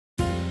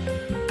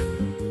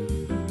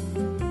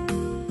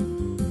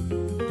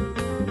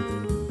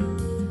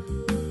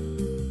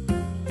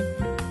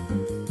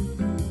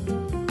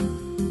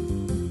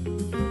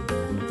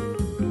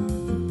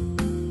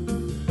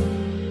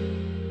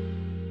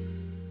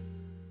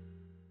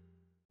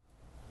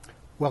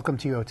Welcome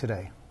to UO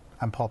Today.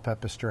 I'm Paul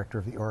Peppis, Director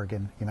of the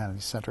Oregon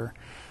Humanities Center.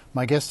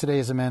 My guest today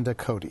is Amanda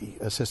Cote,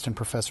 Assistant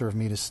Professor of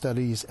Media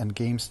Studies and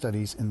Game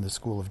Studies in the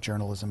School of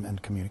Journalism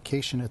and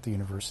Communication at the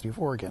University of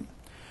Oregon.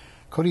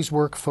 Cote's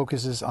work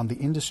focuses on the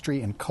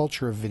industry and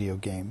culture of video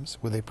games,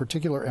 with a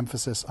particular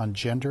emphasis on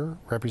gender,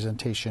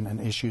 representation,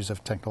 and issues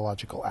of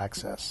technological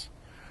access.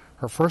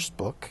 Her first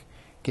book,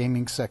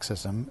 Gaming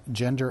Sexism,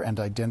 Gender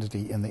and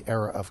Identity in the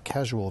Era of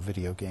Casual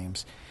Video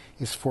Games,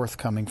 is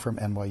forthcoming from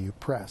NYU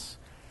Press.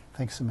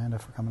 Thanks, Amanda,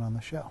 for coming on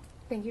the show.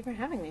 Thank you for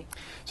having me.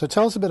 So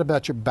tell us a bit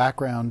about your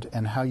background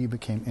and how you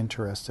became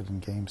interested in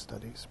game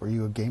studies. Were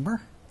you a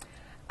gamer?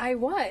 I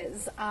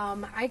was.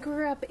 I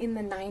grew up in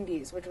the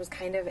 90s, which was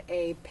kind of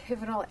a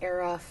pivotal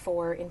era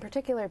for, in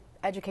particular,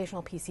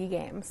 educational PC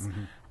games.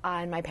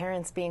 And my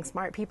parents, being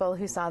smart people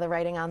who saw the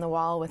writing on the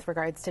wall with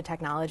regards to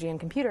technology and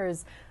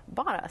computers,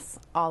 bought us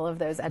all of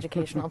those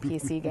educational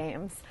PC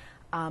games.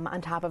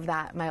 On top of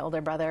that, my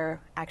older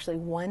brother actually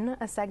won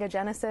a Sega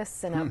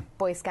Genesis in a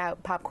Boy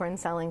Scout popcorn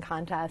selling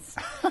contest.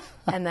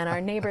 And then our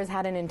neighbors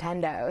had a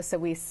Nintendo, so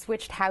we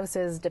switched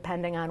houses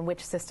depending on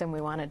which system we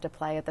wanted to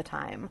play at the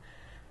time.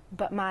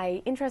 But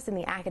my interest in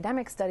the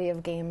academic study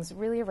of games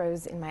really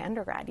arose in my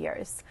undergrad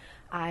years.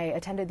 I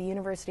attended the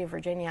University of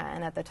Virginia,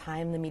 and at the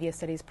time the media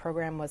studies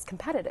program was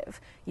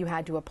competitive. You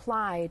had to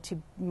apply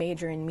to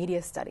major in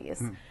media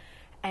studies.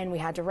 And we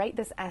had to write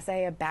this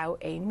essay about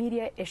a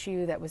media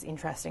issue that was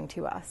interesting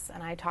to us.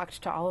 And I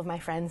talked to all of my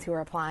friends who were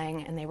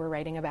applying, and they were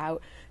writing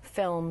about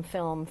film,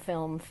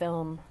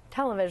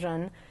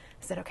 television.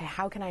 I said, okay,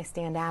 how can I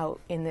stand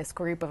out in this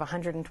group of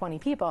 120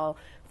 people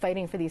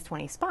fighting for these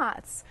 20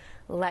 spots?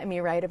 Let me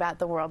write about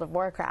the World of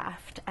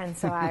Warcraft. And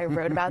so I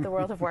wrote about the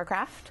World of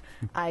Warcraft.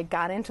 I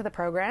got into the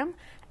program,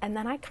 and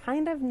then I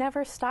kind of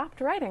never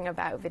stopped writing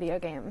about video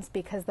games,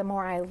 because the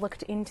more I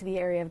looked into the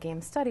area of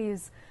game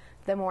studies,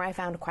 the more I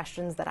found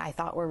questions that I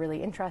thought were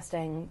really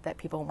interesting that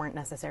people weren't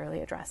necessarily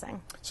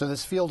addressing. So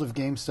this field of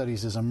game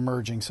studies is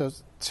emerging. So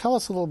tell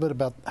us a little bit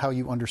about how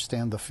you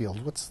understand the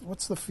field.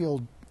 What's the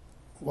field?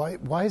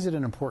 Why is it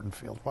an important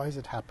field? Why is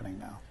it happening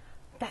now?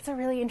 That's a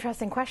really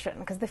interesting question,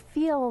 because the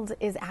field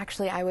is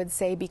actually, I would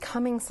say,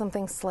 becoming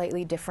something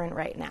slightly different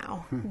right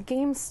now.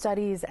 Game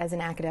studies as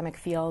an academic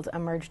field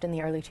emerged in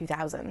the early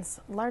 2000s,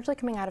 largely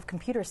coming out of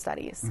computer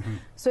studies.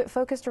 So it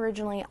focused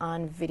originally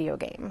on video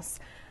games.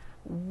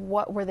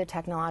 What were the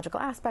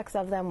technological aspects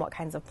of them? What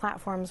kinds of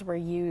platforms were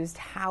used?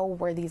 How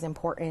were these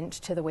important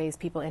to the ways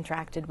people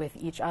interacted with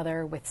each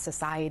other, with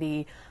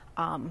society?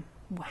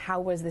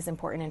 How was this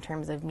important in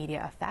terms of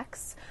media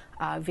effects?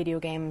 Video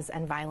games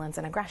and violence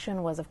and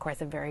aggression was, of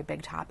course, a very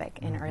big topic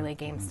in early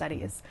game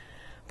studies.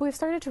 But we've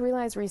started to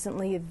realize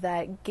recently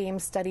that game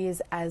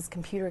studies as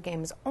computer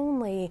games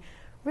only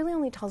really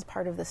only tells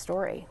part of the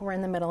story. We're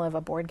in the middle of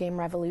a board game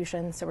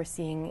revolution, so we're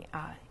seeing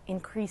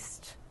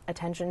increased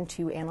attention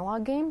to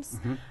analog games.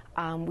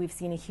 We've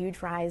seen a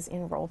huge rise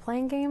in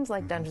role-playing games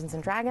like Dungeons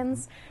and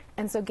Dragons.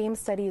 And so game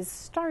studies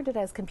started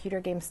as computer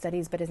game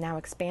studies, but is now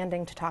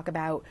expanding to talk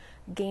about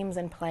games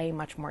and play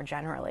much more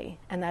generally.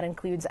 And that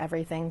includes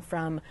everything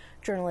from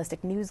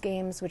journalistic news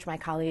games, which my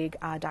colleague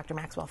Dr.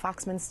 Maxwell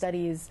Foxman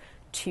studies,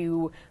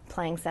 to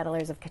playing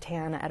Settlers of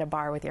Catan at a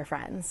bar with your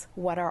friends.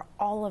 What are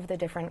all of the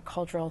different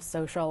cultural,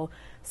 social,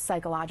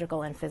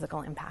 psychological, and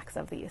physical impacts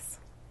of these?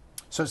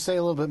 So say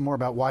a little bit more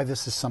about why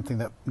this is something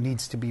that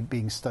needs to be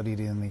being studied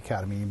in the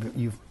academy.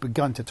 You've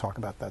begun to talk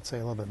about that. Say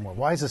a little bit more.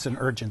 Why is this an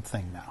urgent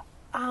thing now?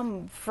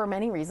 For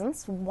many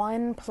reasons.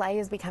 One, play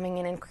is becoming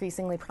an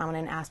increasingly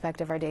prominent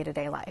aspect of our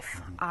day-to-day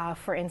life.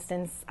 For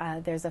instance,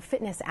 there's a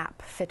fitness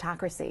app,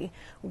 Fitocracy,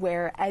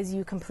 where as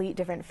you complete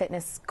different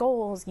fitness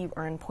goals, you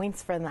earn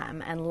points for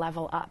them and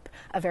level up,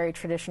 a very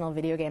traditional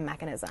video game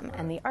mechanism.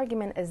 And the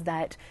argument is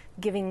that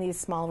giving these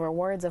small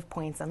rewards of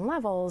points and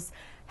levels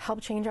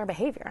help change our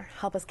behavior,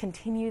 help us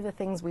continue the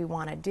things we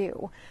want to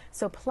do.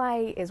 So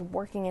play is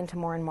working into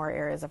more and more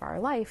areas of our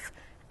life.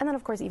 And then,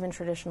 of course, even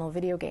traditional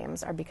video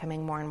games are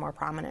becoming more and more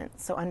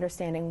prominent. So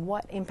understanding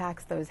what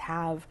impacts those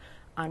have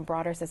on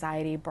broader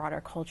society,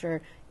 broader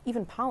culture,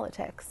 even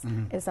politics,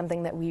 is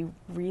something that we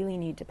really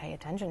need to pay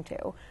attention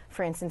to.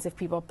 For instance, if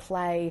people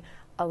play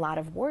a lot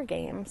of war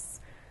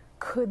games,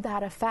 could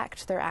that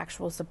affect their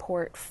actual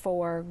support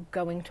for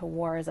going to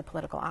war as a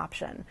political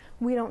option?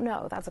 We don't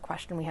know. That's a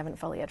question we haven't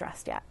fully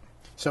addressed yet.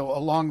 So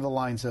along the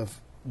lines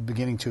of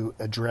beginning to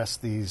address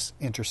these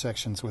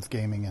intersections with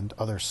gaming and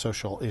other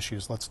social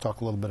issues, let's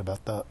talk a little bit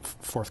about the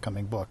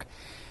forthcoming book,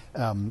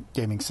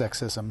 Gaming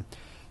Sexism.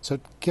 So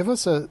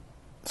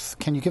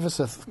can you give us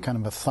a kind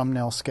of a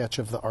thumbnail sketch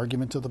of the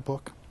argument of the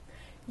book?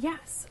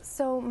 Yes.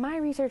 So my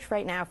research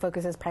right now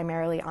focuses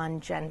primarily on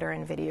gender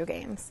in video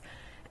games.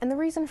 And the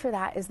reason for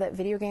that is that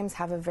video games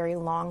have a very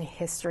long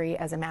history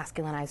as a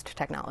masculinized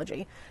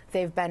technology.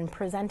 They've been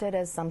presented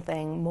as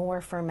something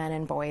more for men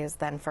and boys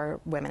than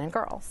for women and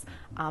girls.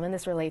 And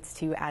this relates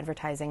to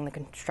advertising, the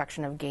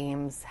construction of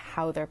games,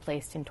 how they're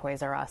placed in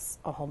Toys R Us,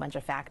 a whole bunch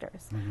of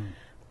factors.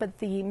 But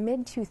the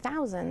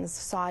mid-2000s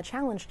saw a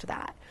challenge to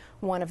that.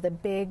 One of the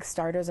big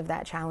starters of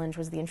that challenge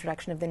was the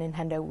introduction of the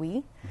Nintendo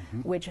Wii,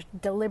 which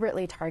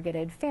deliberately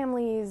targeted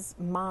families,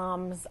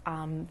 moms,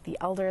 the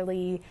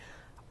elderly,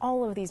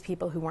 all of these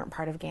people who weren't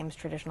part of games'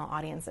 traditional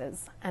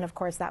audiences. And of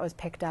course, that was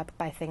picked up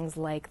by things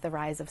like the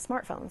rise of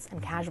smartphones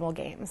and casual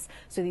games.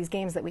 So these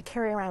games that we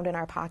carry around in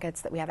our pockets,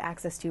 that we have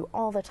access to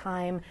all the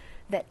time,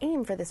 that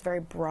aim for this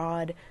very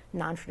broad,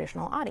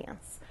 non-traditional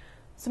audience.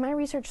 So my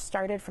research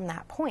started from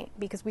that point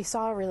because we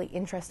saw a really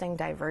interesting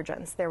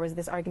divergence. There was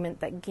this argument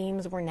that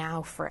games were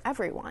now for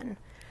everyone,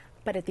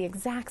 but at the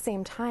exact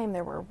same time,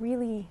 there were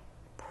really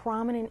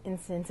prominent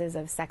instances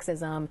of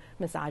sexism,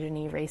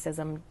 misogyny,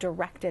 racism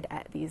directed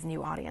at these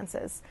new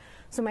audiences.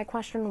 So my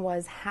question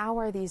was, how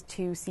are these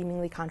two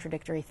seemingly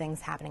contradictory things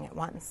happening at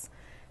once?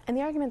 And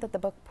the argument that the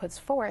book puts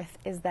forth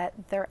is that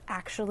they're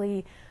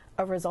actually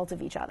a result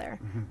of each other.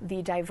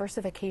 The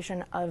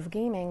diversification of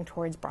gaming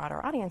towards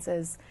broader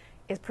audiences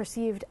is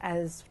perceived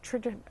as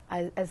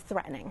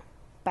threatening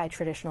by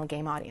traditional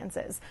game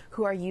audiences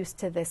who are used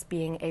to this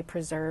being a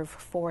preserve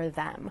for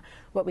them,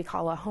 what we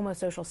call a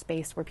homosocial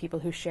space where people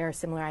who share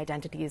similar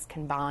identities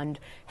can bond,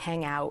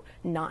 hang out,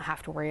 not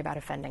have to worry about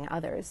offending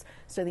others.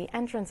 So the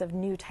entrance of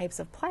new types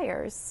of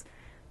players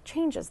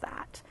changes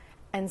that.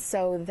 And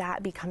so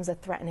that becomes a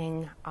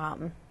threatening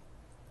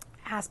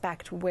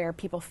aspect where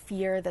people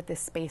fear that this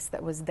space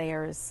that was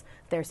theirs,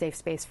 their safe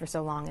space for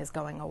so long, is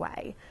going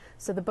away.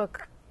 So the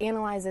book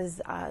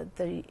analyzes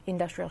the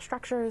industrial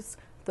structures,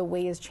 the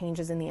ways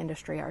changes in the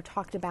industry are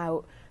talked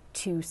about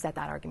to set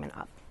that argument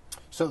up.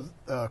 So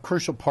a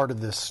crucial part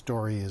of this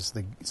story is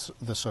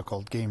the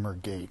so-called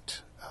Gamergate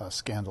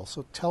scandal.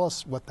 So tell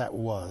us what that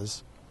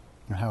was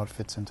and how it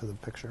fits into the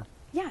picture.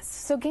 Yes,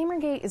 so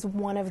Gamergate is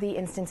one of the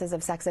instances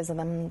of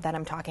sexism that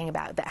I'm talking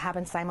about that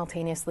happened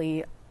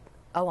simultaneously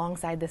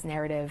alongside this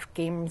narrative,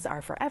 games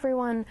are for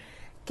everyone.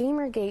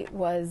 Gamergate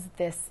was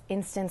this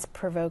instance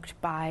provoked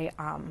by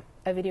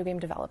a video game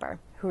developer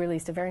who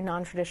released a very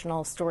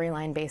non-traditional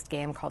storyline-based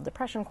game called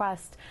Depression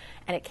Quest,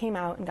 and it came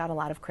out and got a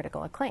lot of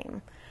critical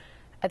acclaim.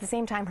 At the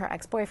same time, her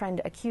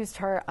ex-boyfriend accused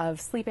her of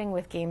sleeping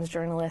with games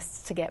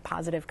journalists to get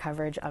positive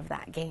coverage of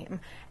that game,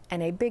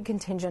 and a big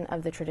contingent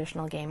of the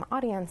traditional game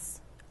audience,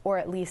 or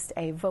at least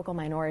a vocal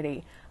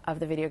minority of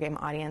the video game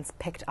audience,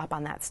 picked up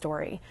on that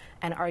story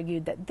and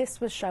argued that this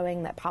was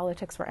showing that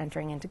politics were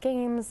entering into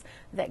games,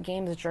 that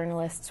games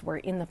journalists were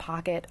in the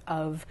pocket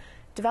of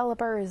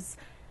developers.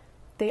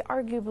 They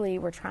arguably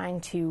were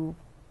trying to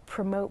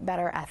promote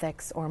better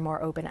ethics or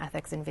more open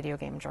ethics in video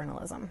game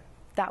journalism.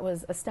 That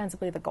was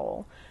ostensibly the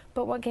goal.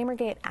 But what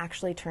Gamergate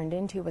actually turned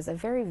into was a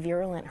very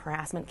virulent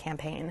harassment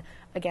campaign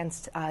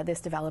against this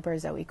developer,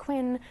 Zoe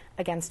Quinn,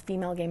 against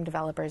female game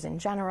developers in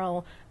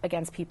general,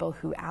 against people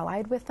who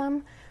allied with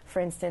them. For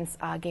instance,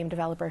 game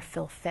developer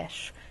Phil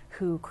Fish,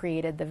 who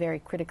created the very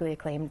critically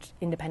acclaimed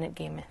independent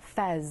game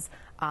Fez,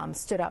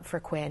 stood up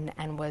for Quinn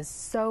and was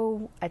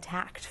so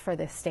attacked for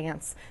this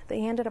stance that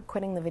he ended up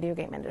quitting the video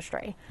game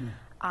industry.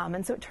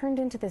 And so it turned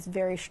into this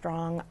very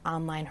strong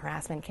online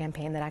harassment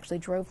campaign that actually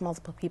drove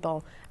multiple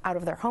people out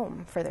of their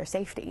home for their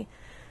safety.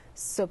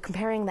 So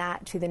comparing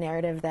that to the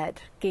narrative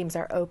that games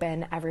are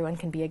open, everyone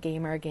can be a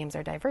gamer, games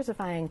are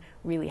diversifying,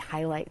 really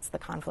highlights the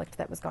conflict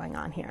that was going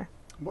on here.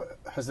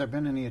 Has there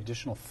been any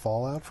additional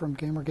fallout from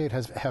Gamergate?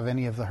 Have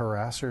any of the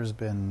harassers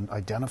been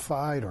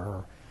identified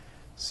or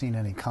seen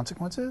any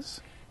consequences?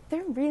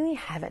 There really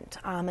haven't,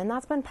 and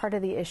that's been part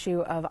of the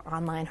issue of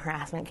online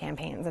harassment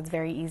campaigns. It's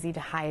very easy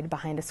to hide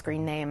behind a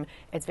screen name.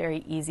 It's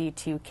very easy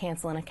to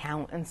cancel an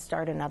account and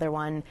start another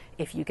one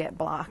if you get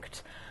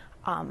blocked.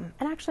 And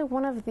actually,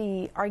 one of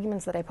the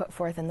arguments that I put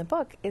forth in the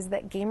book is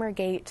that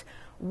Gamergate,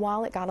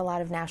 while it got a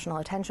lot of national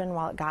attention,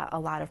 while it got a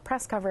lot of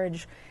press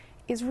coverage,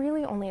 is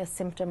really only a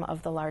symptom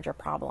of the larger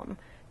problem.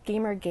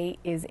 Gamergate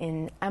is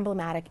an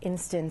emblematic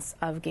instance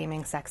of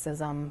gaming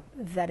sexism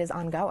that is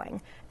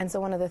ongoing. And so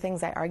one of the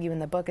things I argue in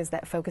the book is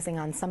that focusing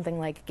on something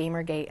like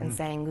Gamergate and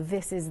saying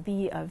this is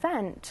the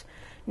event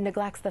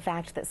neglects the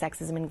fact that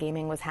sexism in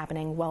gaming was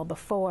happening well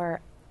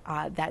before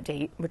that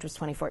date, which was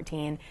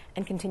 2014,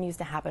 and continues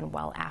to happen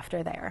well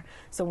after there.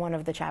 So one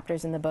of the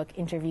chapters in the book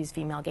interviews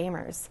female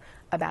gamers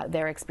about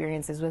their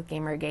experiences with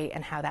Gamergate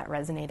and how that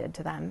resonated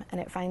to them, and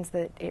it finds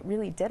that it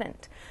really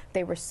didn't.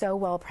 They were so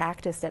well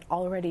practiced at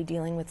already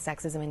dealing with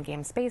sexism in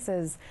game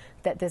spaces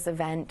that this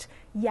event,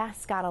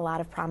 yes, got a lot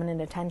of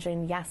prominent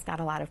attention, yes, got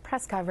a lot of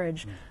press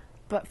coverage,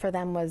 but for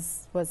them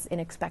was an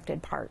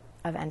expected part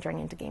of entering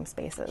into game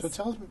spaces.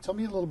 So tell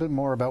me a little bit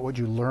more about what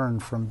you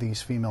learned from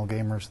these female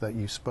gamers that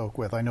you spoke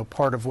with. I know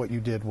part of what you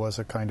did was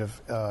a kind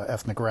of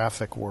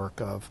ethnographic work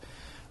of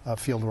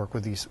field work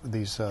with these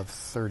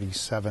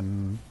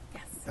 37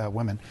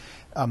 women.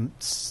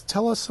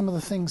 Tell us some of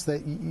the things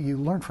that you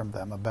learned from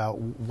them about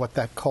what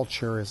that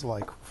culture is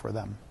like for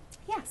them.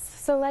 Yes.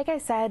 So like I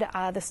said,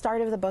 the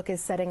start of the book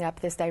is setting up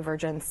this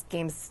divergence,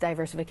 games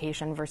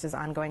diversification versus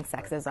ongoing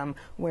sexism.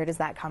 Where does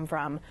that come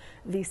from?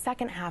 The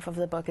second half of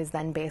the book is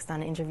then based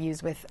on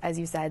interviews with, as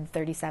you said,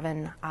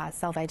 37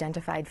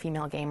 self-identified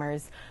female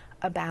gamers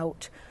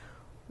about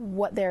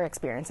what their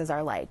experiences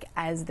are like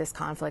as this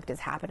conflict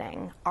is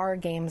happening. Are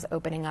games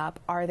opening up?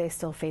 Are they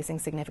still facing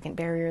significant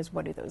barriers?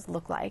 What do those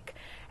look like?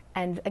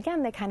 And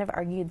again, they kind of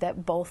argued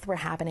that both were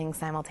happening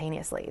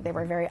simultaneously. They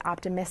were very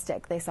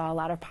optimistic. They saw a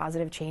lot of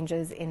positive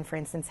changes in, for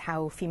instance,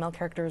 how female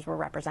characters were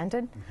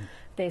represented.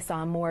 They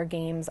saw more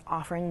games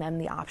offering them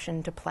the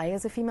option to play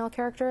as a female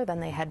character than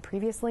they had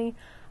previously.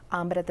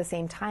 But at the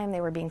same time,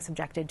 they were being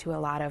subjected to a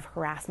lot of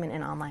harassment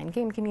in online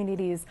game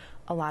communities,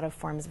 a lot of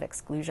forms of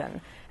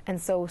exclusion. And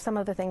so some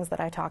of the things that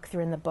I talk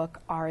through in the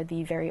book are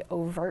the very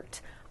overt,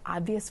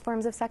 obvious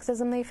forms of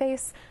sexism they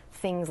face,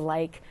 things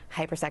like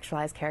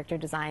hypersexualized character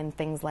design,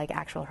 things like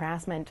actual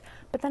harassment.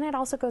 But then it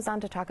also goes on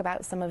to talk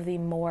about some of the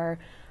more,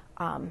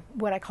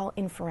 what I call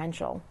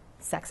inferential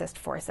sexist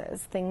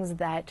forces, things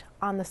that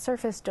on the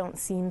surface don't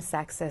seem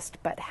sexist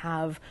but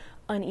have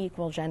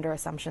unequal gender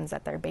assumptions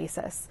at their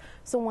basis.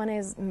 So one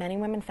is, many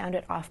women found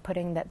it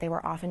off-putting that they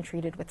were often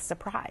treated with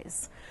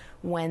surprise.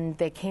 When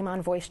they came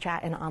on voice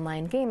chat in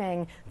online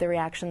gaming, the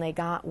reaction they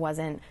got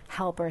wasn't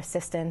help or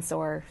assistance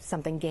or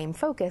something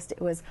game-focused.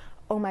 It was,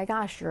 oh my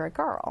gosh, you're a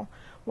girl.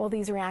 Well,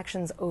 these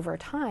reactions over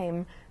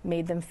time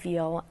made them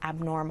feel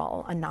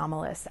abnormal,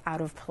 anomalous, out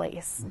of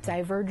place,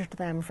 diverged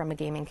them from a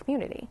gaming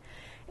community.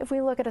 If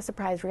we look at a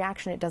surprise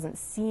reaction, it doesn't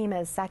seem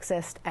as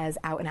sexist as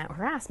out-and-out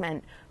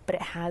harassment, but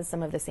it has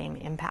some of the same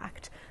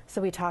impact.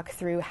 So we talk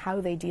through how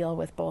they deal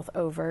with both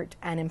overt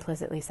and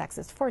implicitly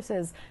sexist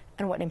forces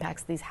and what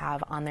impacts these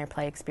have on their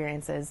play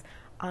experiences,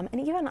 and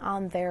even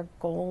on their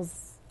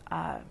goals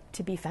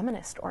to be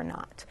feminist or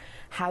not.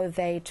 How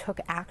they took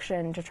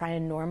action to try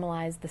and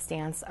normalize the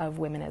stance of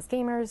women as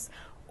gamers,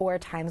 or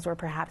times where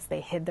perhaps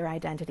they hid their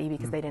identity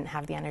because they didn't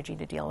have the energy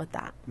to deal with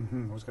that.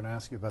 I was going to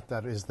ask you about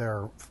that. Is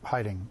there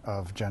hiding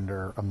of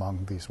gender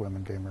among these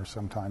women gamers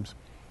sometimes?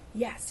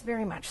 Yes,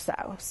 very much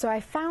so. So I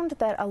found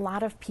that a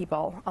lot of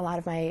people, a lot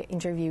of my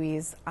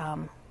interviewees,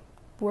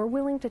 were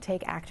willing to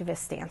take activist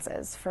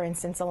stances. For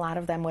instance, a lot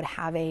of them would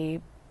have a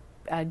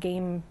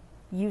game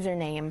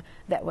username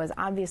that was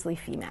obviously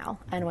female,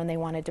 and when they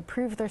wanted to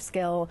prove their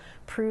skill,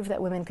 prove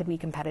that women could be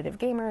competitive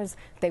gamers,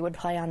 they would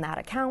play on that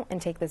account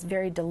and take this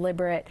very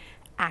deliberate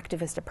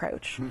activist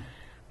approach.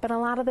 But a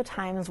lot of the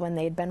times when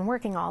they'd been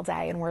working all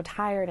day and were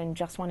tired and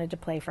just wanted to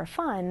play for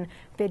fun,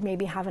 they'd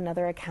maybe have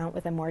another account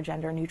with a more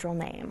gender-neutral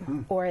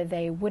name. Or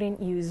they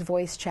wouldn't use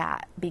voice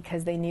chat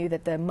because they knew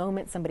that the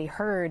moment somebody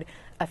heard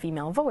a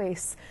female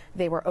voice,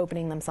 they were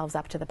opening themselves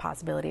up to the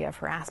possibility of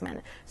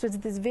harassment. So it's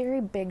this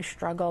very big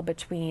struggle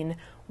between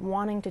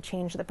wanting to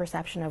change the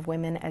perception of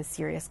women as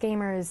serious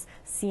gamers,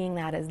 seeing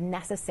that as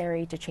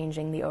necessary to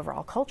changing the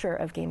overall culture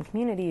of game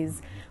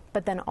communities,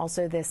 but then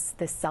also this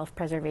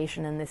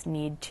self-preservation and this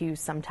need to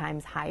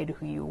sometimes hide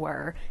who you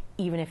were,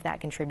 even if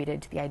that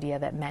contributed to the idea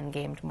that men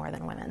gamed more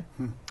than women.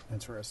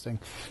 Interesting.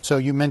 So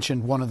you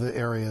mentioned one of the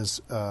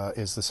areas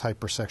is this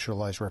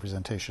hypersexualized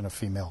representation of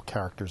female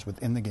characters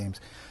within the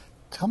games.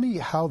 Tell me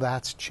how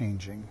that's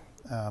changing.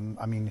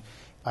 I mean,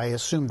 I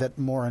assume that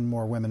more and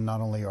more women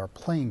not only are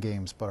playing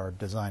games, but are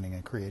designing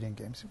and creating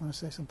games. You want to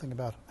say something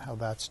about how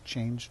that's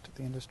changed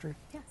the industry?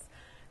 Yes.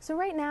 So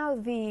right now,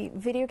 the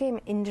video game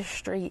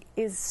industry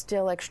is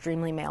still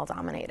extremely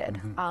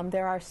male-dominated.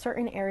 There are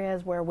certain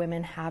areas where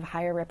women have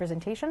higher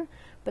representation,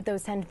 but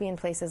those tend to be in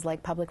places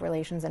like public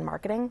relations and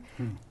marketing,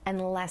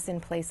 and less in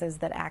places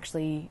that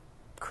actually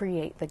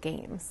create the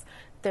games.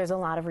 There's a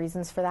lot of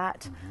reasons for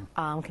that.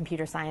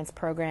 Computer science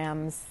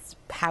programs,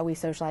 how we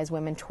socialize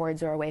women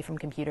towards or away from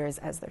computers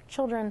as their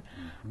children.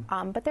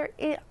 But there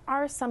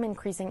are some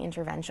increasing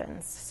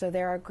interventions. So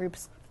there are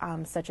groups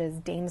such as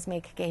Dames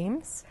Make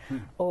Games,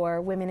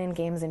 or Women in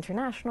Games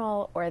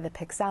International, or the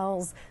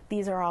Pixels.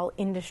 These are all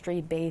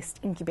industry-based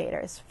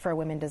incubators for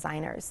women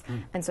designers.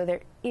 And so there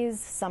is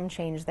some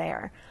change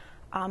there.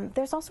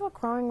 There's also a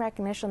growing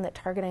recognition that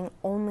targeting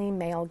only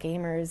male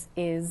gamers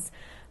is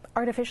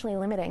artificially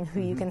limiting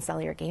who you can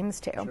sell your games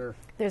to.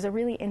 There's a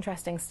really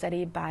interesting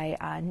study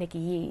by Nikki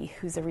Yee,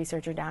 who's a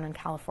researcher down in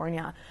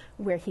California,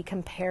 where he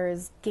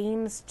compares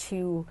games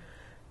to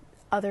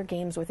other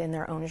games within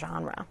their own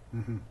genre.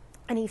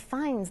 And he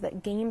finds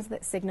that games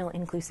that signal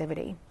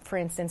inclusivity, for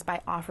instance,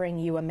 by offering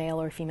you a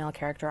male or female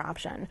character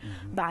option,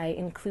 by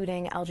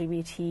including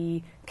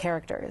LGBT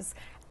characters,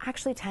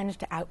 actually tend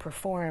to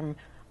outperform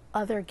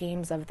other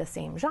games of the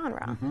same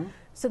genre.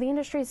 So the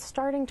industry is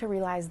starting to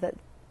realize that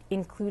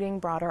including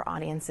broader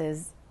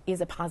audiences is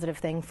a positive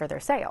thing for their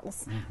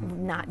sales,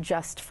 not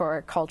just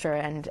for culture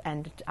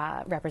and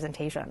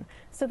representation.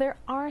 So there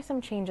are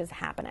some changes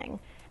happening.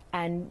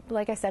 And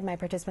like I said, my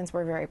participants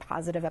were very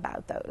positive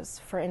about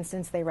those. For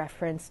instance, they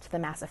referenced the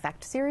Mass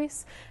Effect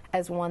series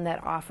as one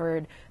that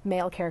offered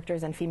male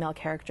characters and female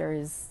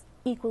characters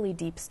equally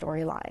deep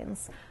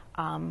storylines.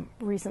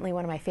 Recently,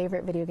 one of my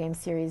favorite video game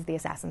series, the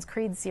Assassin's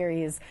Creed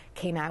series,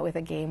 came out with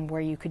a game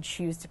where you could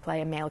choose to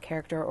play a male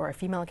character or a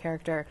female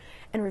character,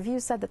 and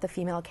reviews said that the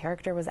female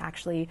character was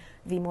actually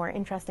the more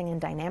interesting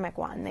and dynamic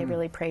one. They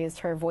really praised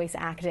her voice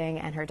acting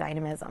and her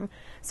dynamism.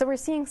 So we're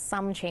seeing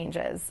some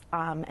changes,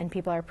 and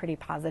people are pretty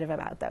positive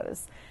about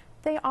those.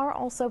 they are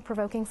also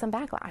provoking some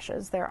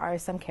backlashes. There are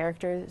some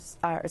characters,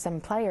 or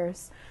some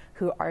players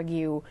who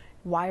argue,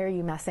 why are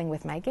you messing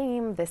with my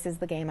game? This is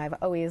the game I've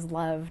always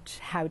loved.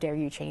 How dare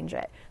you change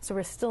it? So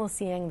we're still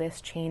seeing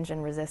this change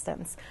and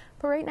resistance.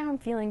 But right now I'm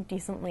feeling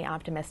decently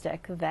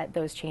optimistic that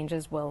those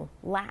changes will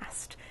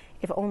last,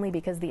 if only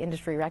because the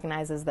industry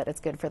recognizes that it's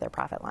good for their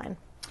profit line.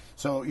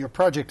 So your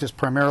project is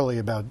primarily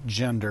about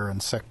gender and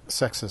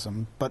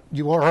sexism, but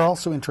you are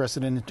also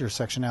interested in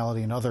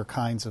intersectionality and other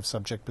kinds of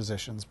subject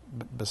positions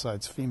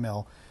besides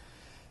female.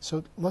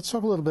 So let's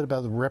talk a little bit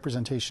about the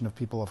representation of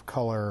people of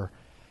color,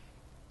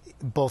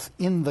 both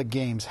in the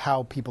games,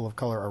 how people of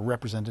color are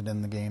represented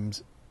in the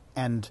games,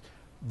 and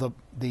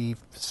the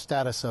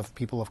status of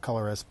people of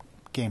color as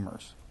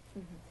gamers.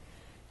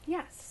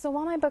 Yes. So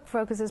while my book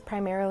focuses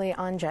primarily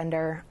on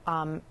gender,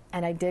 and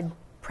I did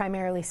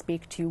primarily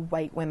speak to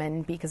white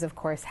women because, of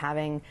course,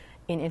 having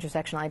an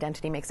intersectional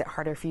identity makes it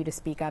harder for you to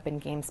speak up in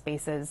game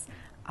spaces,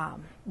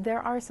 there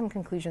are some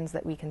conclusions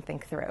that we can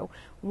think through.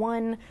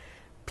 One,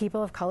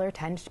 people of color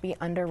tend to be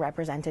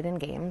underrepresented in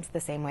games the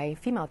same way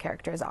female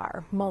characters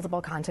are.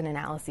 Multiple content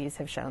analyses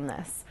have shown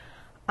this.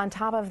 On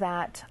top of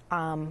that,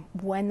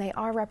 when they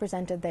are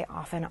represented, they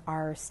often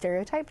are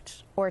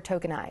stereotyped or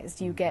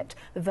tokenized. You get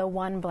the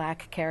one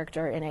black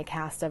character in a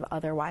cast of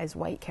otherwise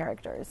white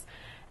characters.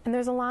 And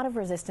there's a lot of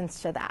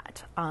resistance to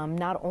that,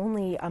 not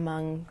only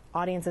among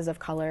audiences of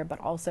color, but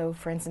also,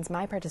 for instance,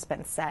 my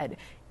participants said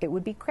it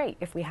would be great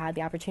if we had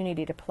the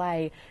opportunity to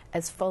play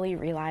as fully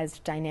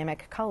realized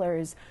dynamic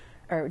colors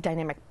or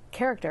dynamic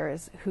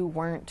characters who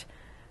weren't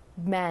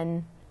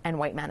men and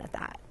white men at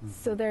that.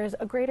 So there's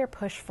a greater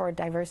push for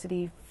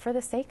diversity for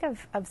the sake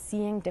of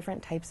seeing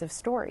different types of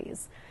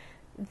stories.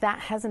 That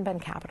hasn't been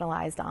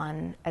capitalized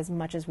on as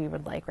much as we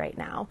would like right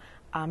now.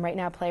 Right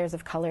now, players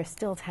of color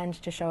still tend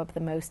to show up the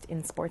most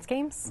in sports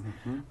games,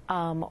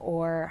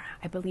 or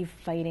I believe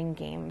fighting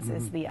games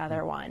is the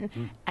other one,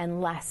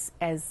 and less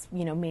as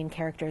main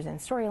characters in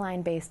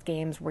storyline-based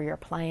games where you're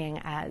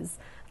playing as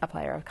a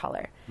player of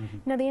color.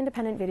 Now, the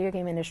independent video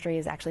game industry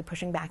is actually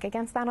pushing back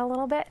against that a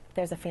little bit.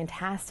 There's a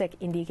fantastic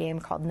indie game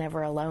called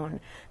Never Alone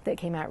that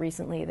came out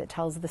recently that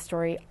tells the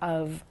story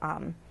of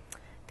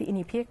the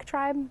Inupiaq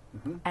tribe,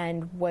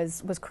 and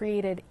was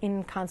created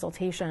in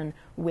consultation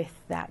with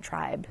that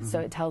tribe. So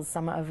it tells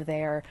some of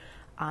their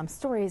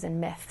stories and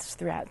myths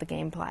throughout the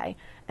gameplay.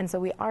 And so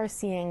we are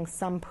seeing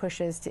some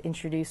pushes to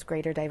introduce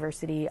greater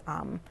diversity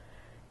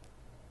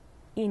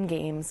in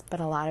games, but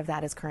a lot of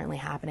that is currently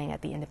happening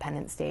at the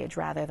independent stage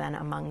rather than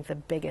among the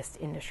biggest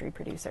industry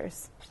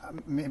producers.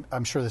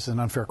 I'm sure this is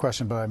an unfair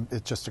question, but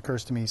it just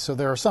occurs to me. So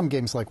there are some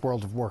games like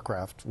World of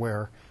Warcraft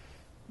where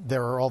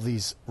there are all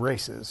these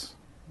races.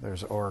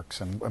 There's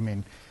orcs,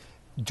 and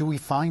do we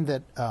find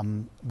that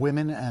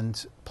women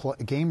and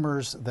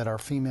gamers that are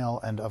female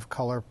and of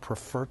color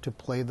prefer to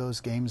play those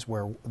games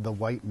where the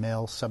white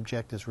male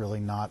subject is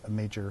really not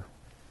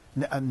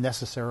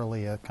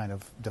necessarily a kind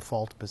of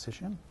default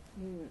position?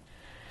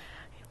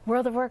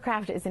 World of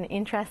Warcraft is an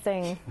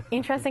interesting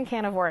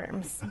can of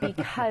worms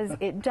because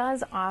it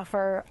does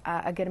offer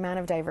a good amount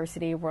of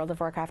diversity. World of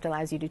Warcraft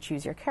allows you to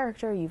choose your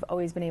character. You've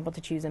always been able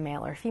to choose a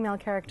male or female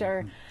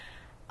character.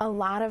 A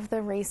lot of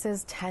the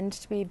races tend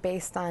to be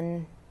based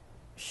on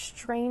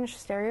strange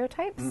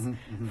stereotypes.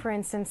 For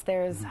instance,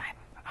 there's, I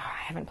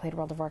haven't played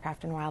World of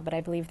Warcraft in a while, but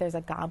I believe there's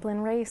a goblin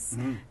race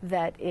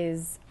that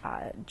is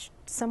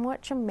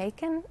somewhat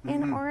Jamaican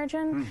in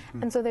origin.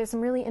 And so there's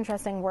some really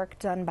interesting work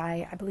done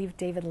by, I believe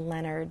David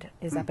Leonard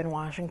is up in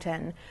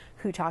Washington,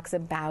 who talks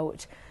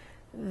about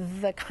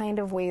the kind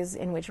of ways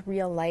in which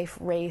real life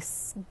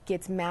race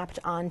gets mapped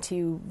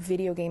onto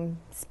video game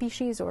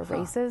species or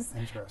races,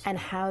 and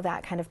how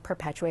that kind of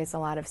perpetuates a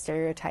lot of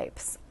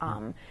stereotypes.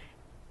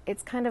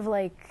 It's kind of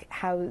like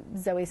how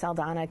Zoe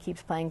Saldana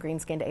keeps playing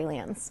green-skinned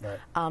aliens,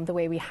 the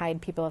way we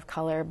hide people of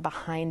color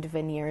behind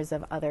veneers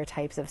of other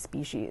types of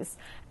species.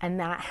 And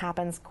that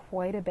happens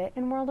quite a bit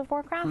in World of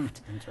Warcraft.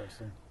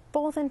 Interesting.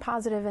 Both in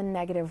positive and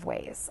negative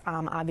ways.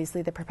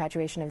 Obviously, the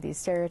perpetuation of these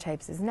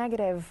stereotypes is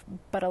negative,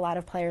 but a lot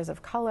of players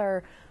of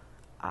color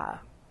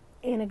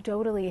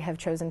anecdotally have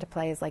chosen to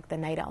play as like the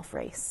Night Elf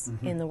race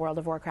in the World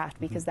of Warcraft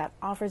because that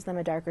offers them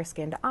a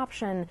darker-skinned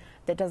option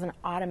that doesn't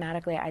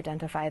automatically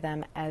identify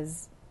them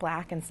as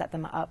black and set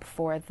them up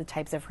for the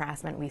types of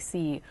harassment we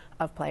see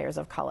of players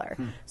of color.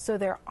 So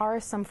there are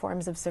some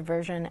forms of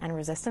subversion and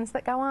resistance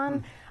that go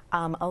on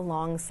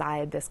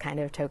alongside this kind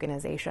of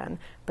tokenization,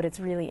 but it's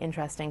really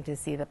interesting to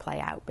see the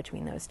play out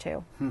between those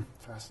two.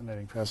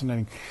 Fascinating,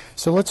 fascinating.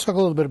 So let's talk a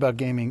little bit about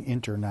gaming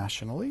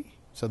internationally.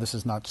 So this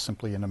is not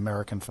simply an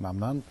American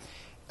phenomenon.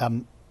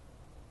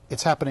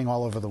 It's happening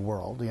all over the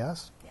world,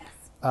 yes? Yes.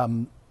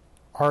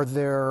 Are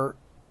there...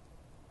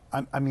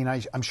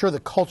 I'm sure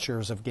the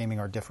cultures of gaming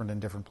are different in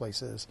different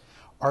places.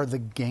 Are the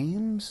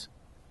games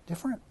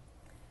different?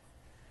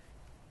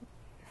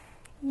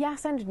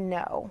 Yes and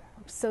no.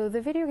 So the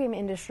video game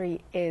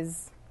industry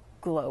is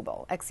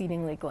global,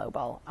 exceedingly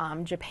global.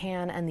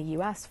 Japan and the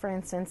US, for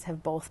instance,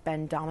 have both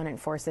been dominant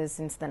forces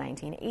since the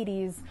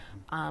 1980s.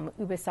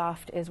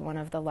 Ubisoft is one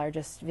of the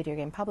largest video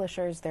game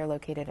publishers. They're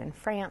located in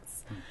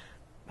France.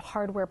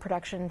 Hardware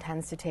production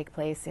tends to take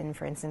place in,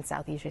 for instance,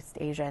 Southeast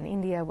Asia and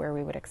India, where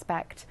we would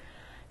expect.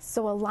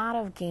 So a lot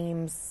of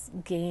games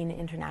gain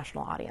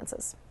international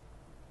audiences.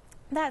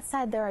 That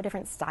said, there are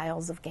different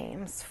styles of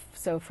games.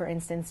 So, for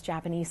instance,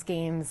 Japanese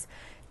games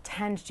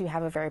tend to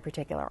have a very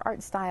particular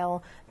art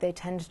style. They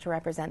tend to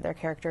represent their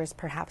characters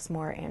perhaps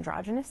more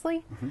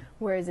androgynously,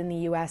 whereas in the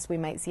US we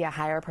might see a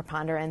higher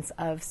preponderance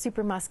of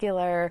super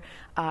muscular,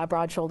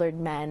 broad-shouldered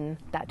men.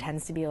 That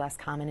tends to be less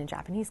common in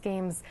Japanese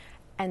games.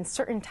 And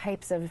certain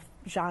types of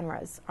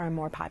genres are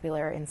more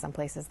popular in some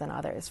places than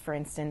others. For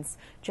instance,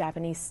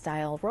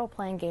 Japanese-style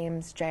role-playing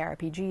games,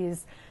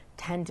 JRPGs,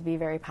 tend to be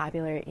very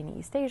popular in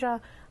East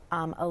Asia,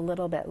 a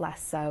little bit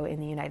less so in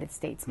the United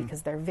States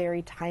because they're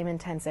very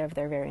time-intensive,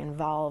 they're very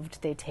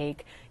involved, they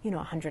take,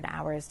 100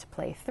 hours to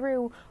play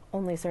through.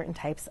 Only certain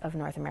types of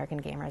North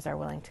American gamers are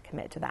willing to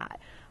commit to that.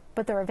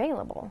 But they're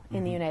available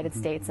in the United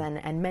States,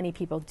 and many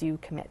people do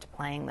commit to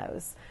playing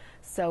those.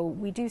 So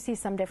we do see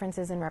some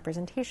differences in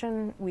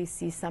representation, we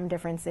see some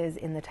differences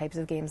in the types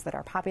of games that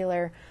are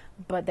popular,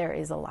 but there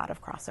is a lot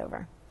of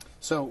crossover.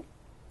 So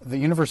the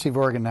University of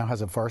Oregon now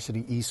has a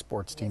varsity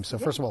esports team. So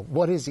first of all,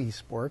 what is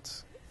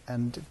esports?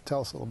 And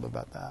tell us a little bit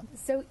about that.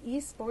 So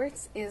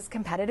esports is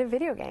competitive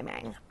video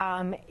gaming.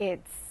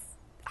 It's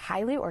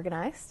highly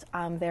organized.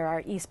 There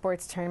are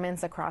esports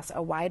tournaments across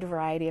a wide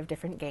variety of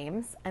different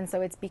games. And so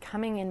it's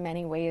becoming in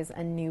many ways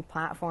a new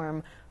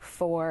platform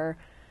for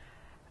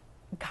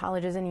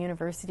colleges and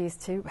universities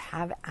to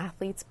have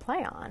athletes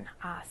play on.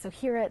 So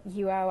here at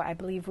UO, I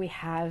believe we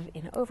have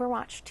an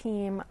Overwatch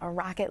team, a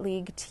Rocket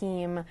League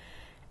team,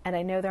 and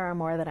I know there are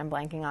more that I'm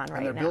blanking on right now.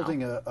 And they're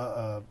building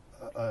an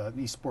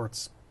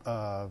esports,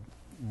 I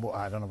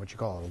don't know what you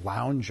call it, a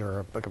lounge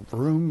or like a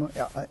room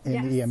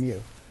in the EMU.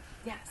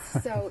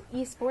 Yes. So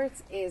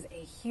esports is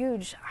a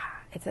huge,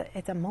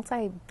 it's a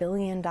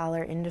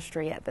multi-billion-dollar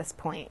industry at this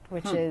point,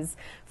 which is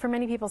for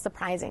many people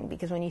surprising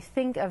because when you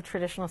think of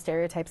traditional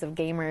stereotypes of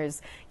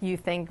gamers, you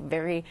think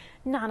very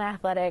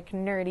non-athletic,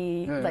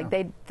 nerdy,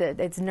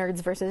 it's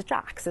nerds versus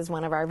jocks is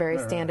one of our very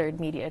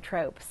standard media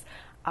tropes.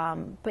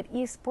 But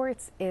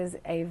esports is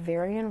a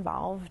very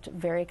involved,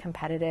 very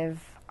competitive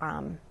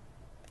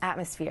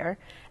atmosphere.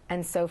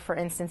 And so, for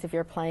instance, if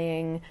you're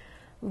playing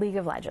League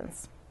of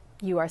Legends,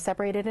 you are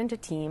separated into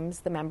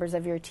teams. The members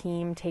of your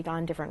team take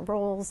on different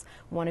roles.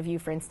 One of you,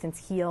 for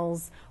instance,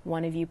 heals.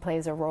 One of you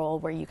plays a role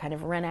where you kind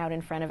of run out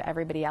in front of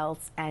everybody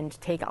else and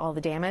take all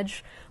the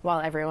damage while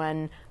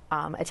everyone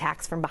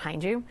attacks from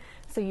behind you.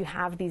 So you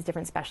have these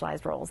different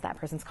specialized roles. That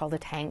person's called a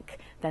tank.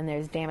 Then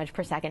there's damage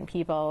per second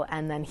people,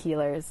 and then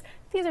healers.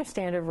 These are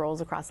standard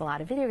roles across a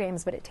lot of video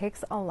games, but it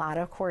takes a lot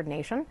of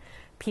coordination.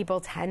 People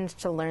tend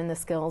to learn the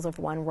skills of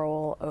one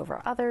role over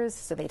others,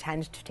 so they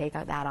tend to take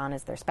that on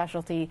as their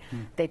specialty.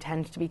 They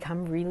tend to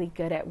become really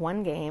good at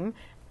one game,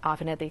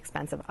 often at the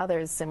expense of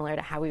others, similar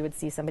to how we would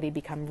see somebody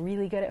become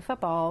really good at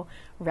football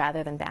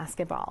rather than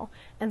basketball.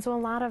 And so a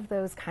lot of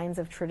those kinds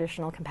of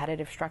traditional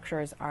competitive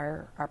structures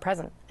are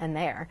present and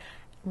there.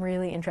 I'm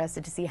really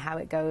interested to see how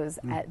it goes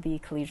at the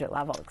collegiate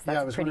level, because that's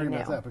I was pretty wondering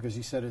new. about that because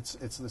you said it's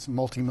this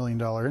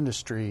multi-million-dollar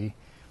industry,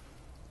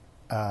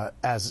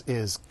 as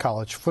is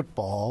college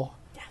football.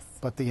 Yes.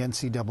 But the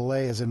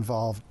NCAA is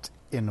involved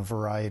in a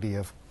variety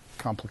of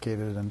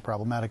complicated and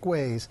problematic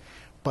ways.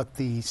 But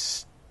the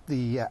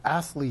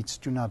athletes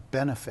do not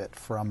benefit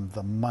from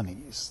the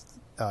monies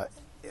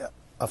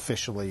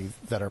officially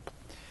that are.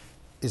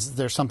 Is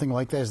there something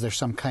like that? Is there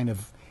some kind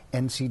of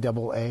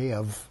NCAA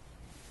of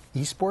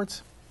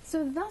esports?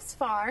 So thus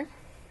far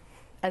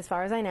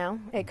as I know,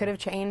 it could have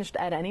changed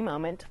at any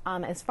moment.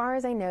 As far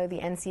as I know, the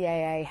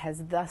NCAA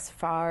has thus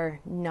far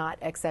not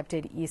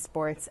accepted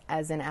esports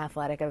as an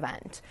athletic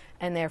event.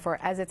 And therefore,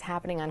 as it's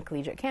happening on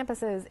collegiate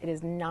campuses, it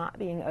is not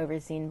being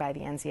overseen by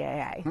the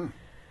NCAA.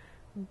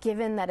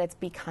 Given that it's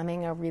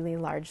becoming a really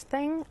large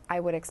thing, I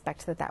would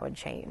expect that would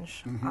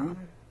change.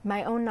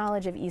 My own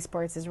knowledge of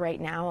esports is right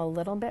now a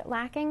little bit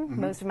lacking.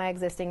 Most of my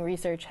existing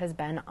research has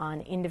been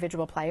on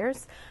individual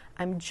players.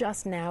 I'm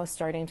just now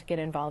starting to get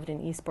involved in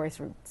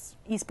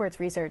esports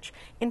research,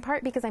 in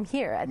part because I'm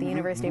here at the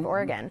University of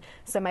Oregon.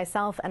 So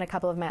myself and a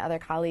couple of my other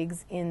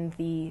colleagues in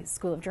the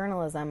School of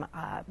Journalism,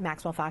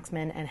 Maxwell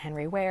Foxman and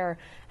Henry Ware,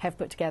 have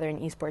put together an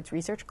esports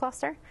research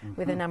cluster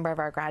with a number of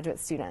our graduate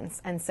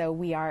students. And so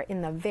we are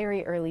in the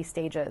very early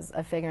stages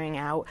of figuring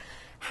out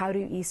how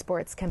do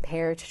esports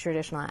compare to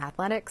traditional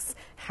athletics?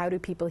 How do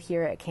people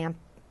here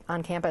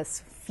on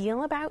campus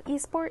feel about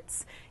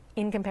esports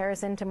in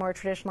comparison to more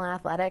traditional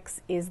athletics?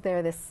 Is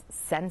there this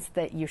sense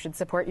that you should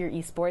support your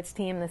esports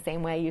team the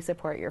same way you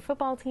support your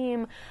football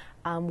team?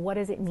 What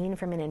does it mean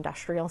from an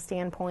industrial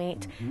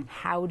standpoint?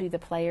 How do the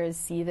players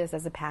see this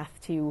as a path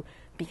to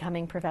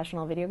becoming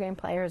professional video game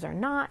players or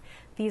not?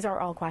 These are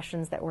all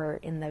questions that we're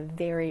in the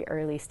very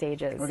early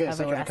stages of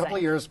addressing. In a couple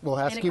of years, we'll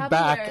ask you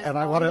back, and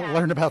I want to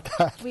learn about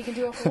that. We can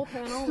do a whole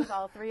panel with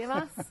all three of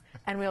us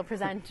and we'll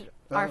present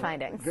our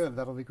findings. Good,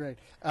 that'll be great.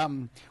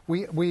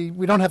 We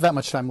don't have that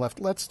much time left.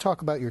 Let's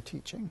talk about your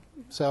teaching.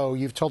 So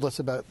you've told us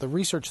about the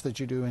research that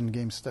you do in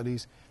game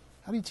studies.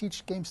 How do you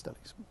teach game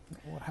studies?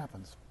 What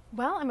happens?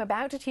 Well, I'm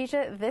about to teach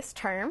it this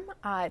term.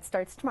 It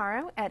starts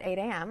tomorrow at 8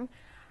 a.m.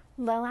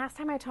 The last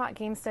time I taught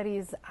game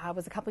studies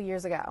was a couple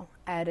years ago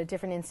at a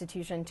different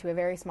institution to a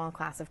very small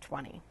class of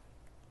 20.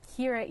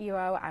 Here at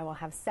UO, I will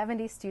have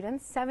 70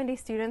 students. 70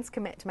 students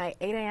commit to my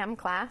 8 a.m.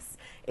 class.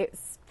 It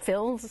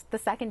fills the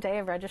second day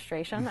of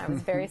registration. I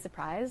was very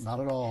surprised. Not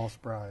at all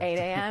surprised. 8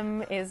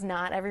 a.m. is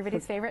not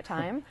everybody's favorite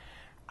time.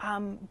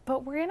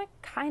 But we're going to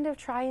kind of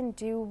try and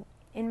do,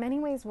 in many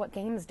ways, what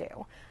games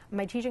do.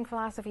 My teaching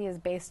philosophy is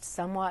based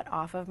somewhat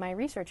off of my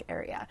research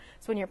area.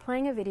 So when you're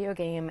playing a video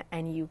game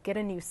and you get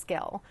a new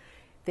skill,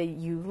 that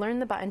you learn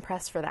the button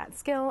press for that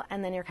skill,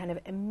 and then you're kind of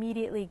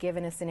immediately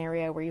given a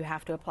scenario where you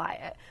have to apply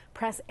it.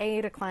 Press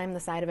A to climb the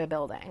side of a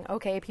building.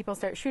 Okay, people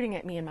start shooting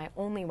at me, and my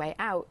only way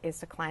out is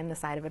to climb the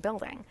side of a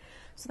building.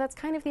 So that's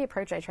kind of the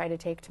approach I try to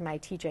take to my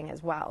teaching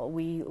as well.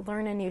 We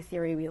learn a new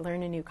theory, we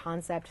learn a new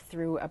concept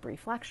through a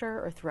brief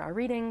lecture or through our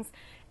readings,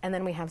 and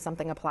then we have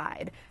something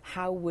applied.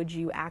 How would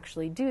you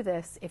actually do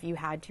this if you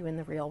had to in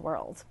the real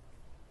world?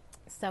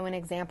 So an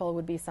example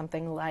would be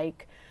something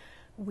like,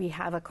 we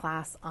have a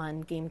class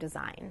on game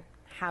design,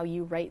 how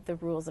you write the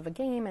rules of a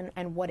game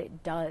and what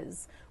it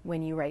does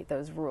when you write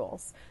those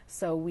rules.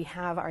 So we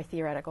have our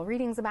theoretical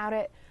readings about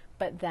it,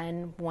 but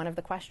then one of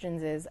the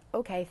questions is,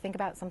 okay, think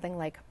about something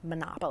like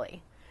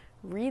Monopoly.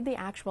 Read the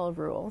actual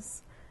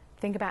rules.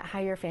 Think about how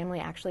your family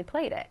actually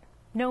played it.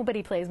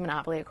 Nobody plays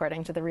Monopoly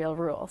according to the real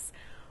rules.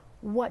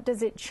 What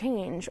does it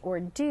change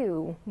or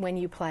do when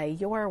you play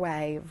your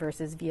way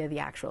versus via the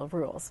actual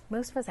rules?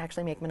 Most of us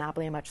actually make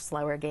Monopoly a much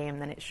slower game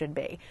than it should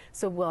be.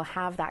 So we'll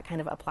have that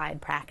kind of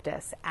applied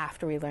practice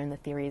after we learn the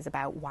theories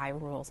about why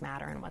rules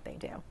matter and what they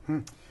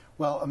do.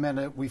 Well,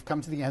 Amanda, we've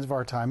come to the end of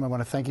our time. I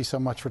want to thank you so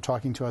much for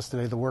talking to us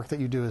today. The work that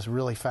you do is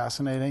really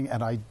fascinating,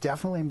 and I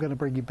definitely am going to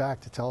bring you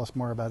back to tell us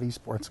more about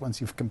esports once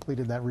you've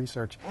completed that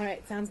research. All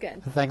right, sounds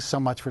good. Thanks so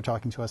much for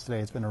talking to us today.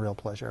 It's been a real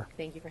pleasure.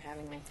 Thank you for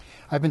having me.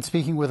 I've been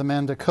speaking with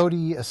Amanda Cote,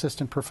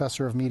 Assistant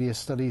Professor of Media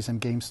Studies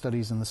and Game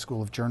Studies in the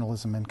School of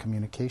Journalism and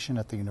Communication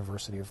at the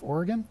University of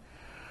Oregon.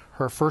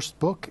 Her first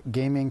book,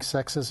 Gaming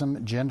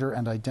Sexism, Gender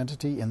and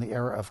Identity in the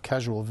Era of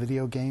Casual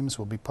Video Games,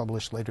 will be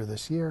published later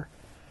this year.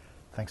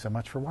 Thanks so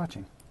much for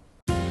watching.